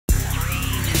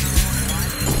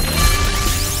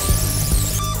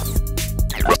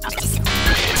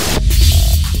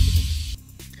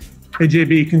Hey,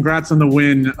 JB, congrats on the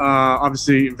win.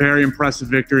 Obviously, very impressive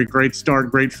victory. Great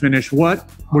start, great finish. What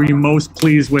were you most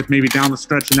pleased with maybe down the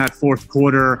stretch in that fourth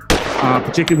quarter,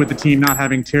 particularly with the team not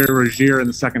having Terry Rozier in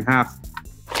the second half?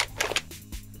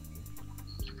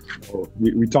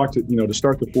 We talked to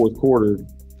start the fourth quarter.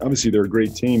 Obviously, they're a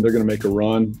great team. They're going to make a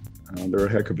run. They're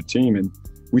a heck of a team. And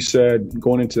we said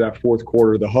going into that fourth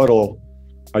quarter, the huddle,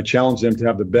 I challenged them to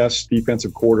have the best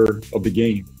defensive quarter of the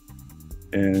game.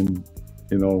 And,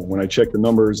 when I checked the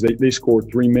numbers, they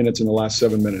scored 3 minutes in the last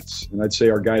 7 minutes. And I'd say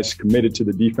our guys committed to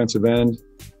the defensive end.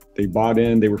 They bought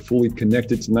in. They were fully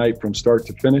connected tonight from start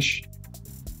to finish.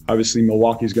 Obviously,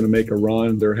 Milwaukee's going to make a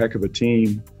run. They're a heck of a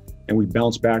team. And we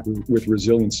bounced back with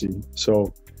resiliency.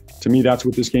 So to me, that's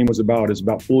what this game was about. It's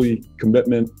about full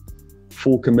commitment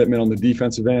on the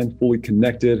defensive end, fully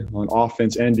connected on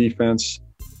offense and defense.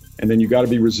 And then you got to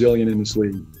be resilient in this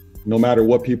league. No matter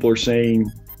what people are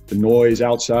saying, the noise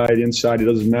outside, inside, it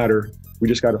doesn't matter. We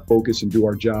just got to focus and do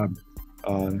our job.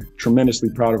 Tremendously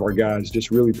proud of our guys, just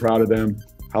really proud of them,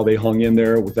 how they hung in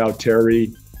there without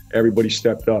Terry. Everybody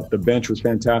stepped up. The bench was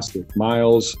fantastic.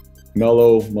 Miles,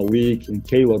 Melo, Malik, and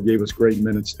Caleb gave us great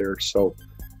minutes there. So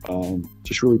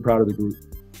just really proud of the group.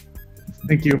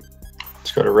 Thank you.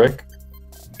 Let's go to Rick.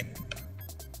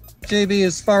 JB,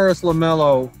 as far as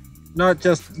LaMelo, not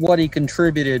just what he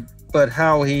contributed, but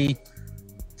how he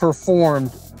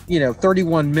performed,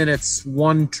 31 minutes,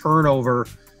 1 turnover.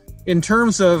 In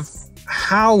terms of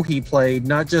how he played,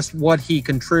 not just what he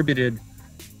contributed,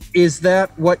 is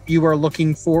that what you are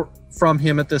looking for from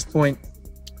him at this point?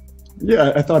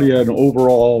 Yeah, I thought he had an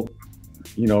overall,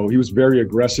 he was very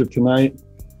aggressive tonight.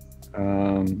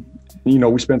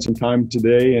 We spent some time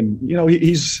today and,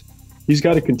 he's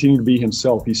got to continue to be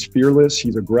himself. He's fearless.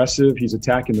 He's aggressive. He's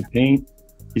attacking the paint.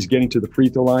 He's getting to the free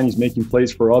throw line. He's making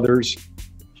plays for others.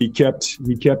 He kept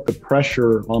the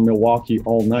pressure on Milwaukee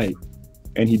all night,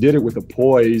 and he did it with a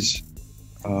poise,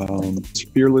 his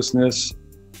fearlessness,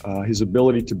 his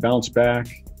ability to bounce back,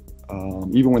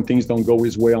 even when things don't go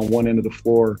his way on one end of the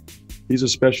floor. He's a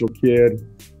special kid.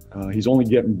 He's only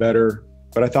getting better.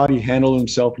 But I thought he handled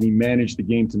himself and he managed the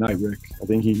game tonight, Rick. I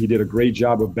think he did a great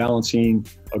job of balancing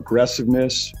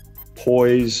aggressiveness,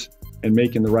 poise, and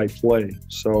making the right play.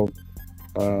 So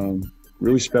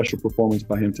really special performance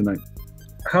by him tonight.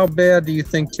 How bad do you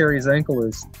think Terry's ankle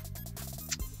is?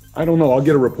 I don't know. I'll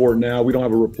get a report now. We don't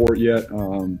have a report yet.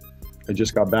 I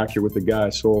just got back here with the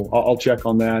guys, so I'll check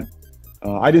on that.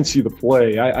 I didn't see the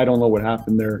play. I don't know what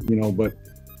happened there, but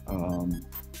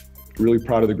really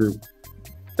proud of the group.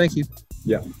 Thank you.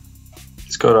 Yeah.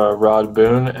 Let's go to Rod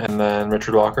Boone and then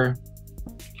Richard Walker.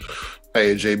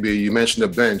 Hey, JB, you mentioned the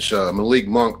bench. Malik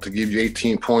Monk to give you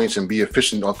 18 points and be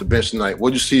efficient off the bench tonight. What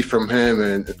did you see from him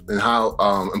and how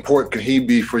important can he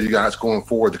be for you guys going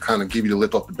forward to kind of give you the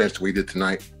lift off the bench the way he did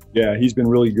tonight? Yeah, he's been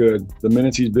really good. The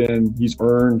minutes he's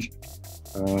earned.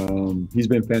 He's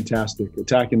been fantastic.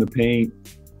 Attacking the paint,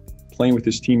 playing with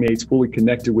his teammates, fully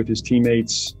connected with his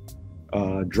teammates,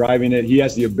 driving it. He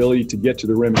has the ability to get to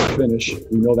the rim and finish.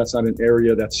 We know that's not an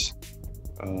area that's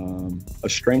a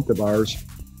strength of ours.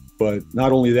 But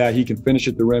not only that, he can finish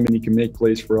at the rim and he can make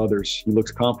plays for others. He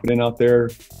looks confident out there.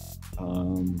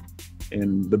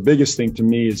 And the biggest thing to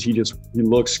me is he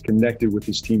looks connected with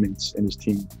his teammates and his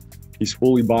team. He's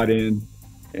fully bought in,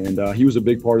 and he was a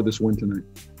big part of this win tonight.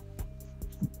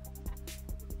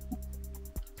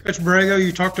 Coach Borrego,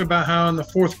 you talked about how in the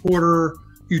fourth quarter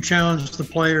you challenged the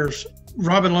players.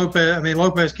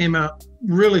 Lopez came out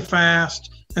really fast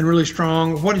and really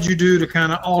strong. What did you do to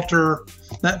kind of alter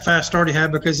that fast start he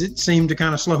had, because it seemed to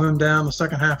kind of slow him down the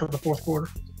second half of the fourth quarter?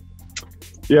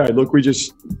 Yeah, look,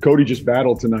 Cody just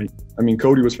battled tonight.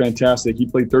 Cody was fantastic. He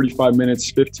played 35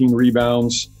 minutes, 15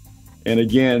 rebounds. And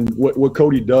again, what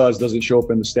Cody doesn't show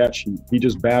up in the stat sheet. He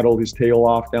just battled his tail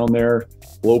off down there.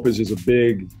 Lopez is a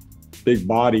big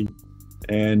body.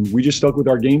 And we just stuck with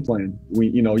our game plan.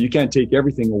 You can't take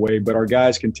everything away, but our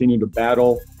guys continued to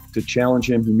battle, to challenge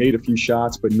him. He made a few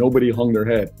shots, but nobody hung their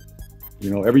head.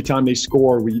 Every time they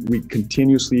score, we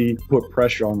continuously put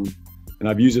pressure on them. And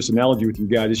I've used this analogy with you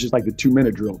guys. It's just like the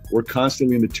 2-minute drill. We're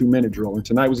constantly in the 2-minute drill. And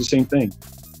tonight was the same thing.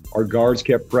 Our guards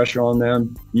kept pressure on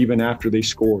them even after they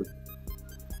scored.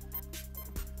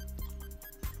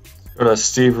 Go to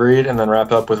Steve Reed and then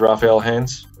wrap up with Raphael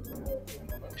Haynes.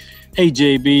 Hey,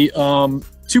 JB.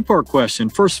 Two-part question.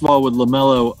 First of all, with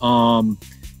LaMelo,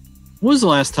 when was the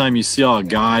last time you saw a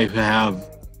guy who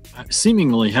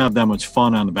seemingly have that much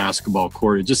fun on the basketball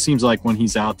court? It just seems like when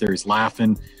he's out there, he's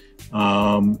laughing.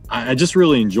 I just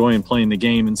really enjoy him playing the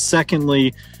game. And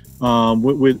secondly,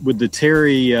 with the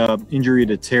Terry injury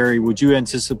to Terry, would you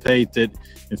anticipate that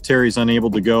if Terry's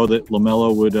unable to go, that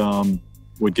LaMelo would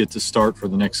would get to start for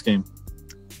the next game?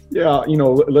 Yeah,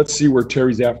 let's see where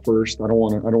Terry's at first. I don't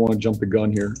want to jump the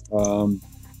gun here.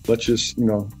 Let's just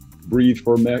breathe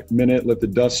for a minute, let the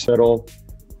dust settle,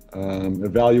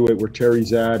 evaluate where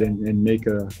Terry's at, and make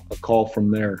a call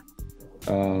from there.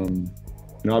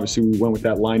 Obviously we went with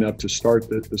that lineup to start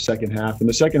the second half, and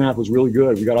the second half was really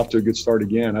good. We got off to a good start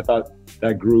again. I thought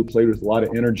that group played with a lot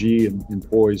of energy and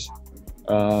poise.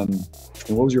 And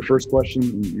what was your first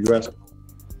question? You asked.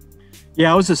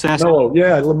 Yeah, I was just asking.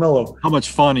 LaMelo. How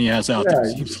much fun he has out there,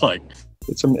 seems like.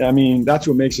 That's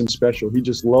what makes him special. He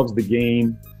just loves the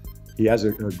game. He has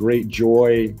a great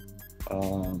joy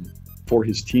for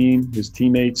his team, his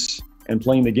teammates, and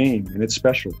playing the game, and it's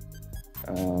special.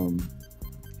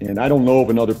 And I don't know of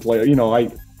another player. I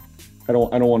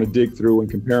don't want to dig through and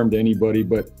compare him to anybody,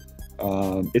 but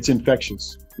it's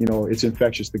infectious. It's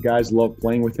infectious. The guys love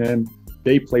playing with him.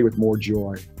 They play with more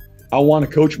joy. I want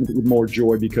to coach with more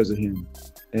joy because of him,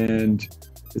 and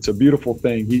it's a beautiful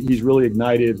thing. He's really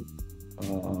ignited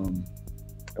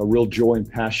a real joy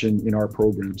and passion in our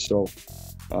program. So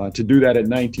to do that at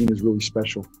 19 is really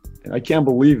special. And I can't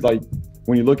believe,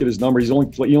 when you look at his number, he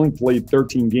only played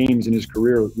 13 games in his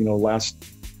career.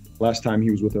 Last time he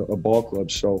was with a ball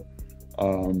club. So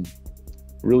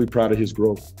really proud of his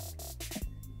growth.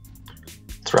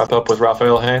 Let's wrap up with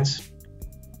Raphael Haynes.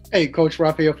 Hey, Coach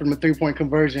Raphael from the 3-point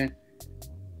conversion.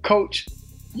 Coach,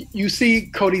 you see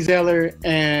Cody Zeller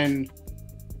and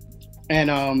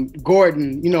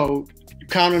Gordon, you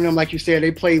count on them, like you said,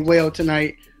 they played well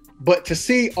tonight. But to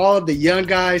see all of the young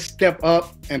guys step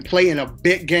up and play in a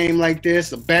big game like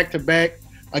this, a back-to-back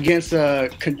against a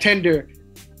contender,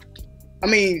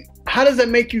 how does that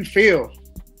make you feel?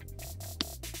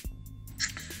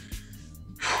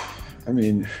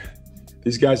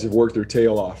 These guys have worked their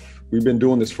tail off. We've been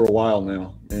doing this for a while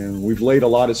now, and we've laid a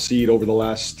lot of seed over the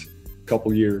last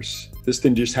couple years. This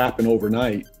didn't just happen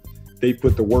overnight. They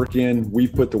put the work in,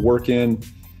 we've put the work in,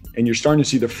 and you're starting to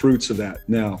see the fruits of that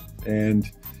now.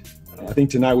 And I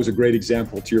think tonight was a great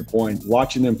example, to your point.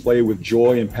 Watching them play with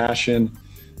joy and passion,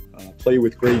 play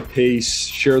with great pace,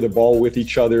 share the ball with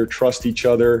each other, trust each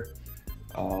other,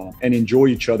 and enjoy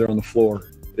each other on the floor.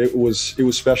 It was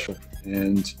special.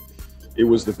 And it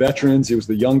was the veterans, it was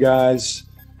the young guys.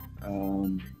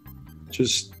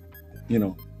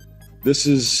 This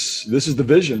is the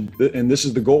vision, and this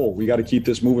is the goal. We got to keep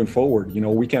this moving forward.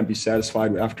 We can't be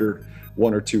satisfied after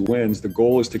 1 or 2 wins. The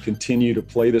goal is to continue to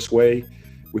play this way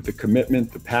with the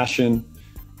commitment, the passion,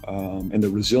 and the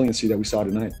resiliency that we saw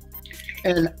tonight.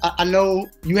 And I know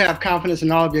you have confidence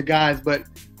in all of your guys, but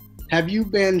have you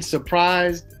been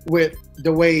surprised with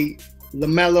the way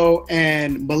LaMelo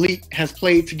and Malik has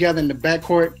played together in the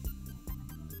backcourt?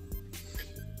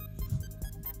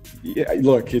 Yeah,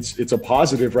 look, it's a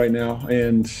positive right now,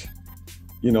 and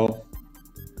they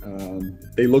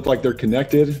look like they're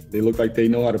connected. They look like they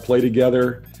know how to play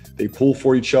together. They pull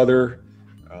for each other.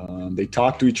 They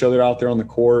talk to each other out there on the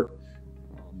court.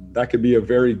 That could be a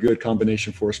very good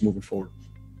combination for us moving forward.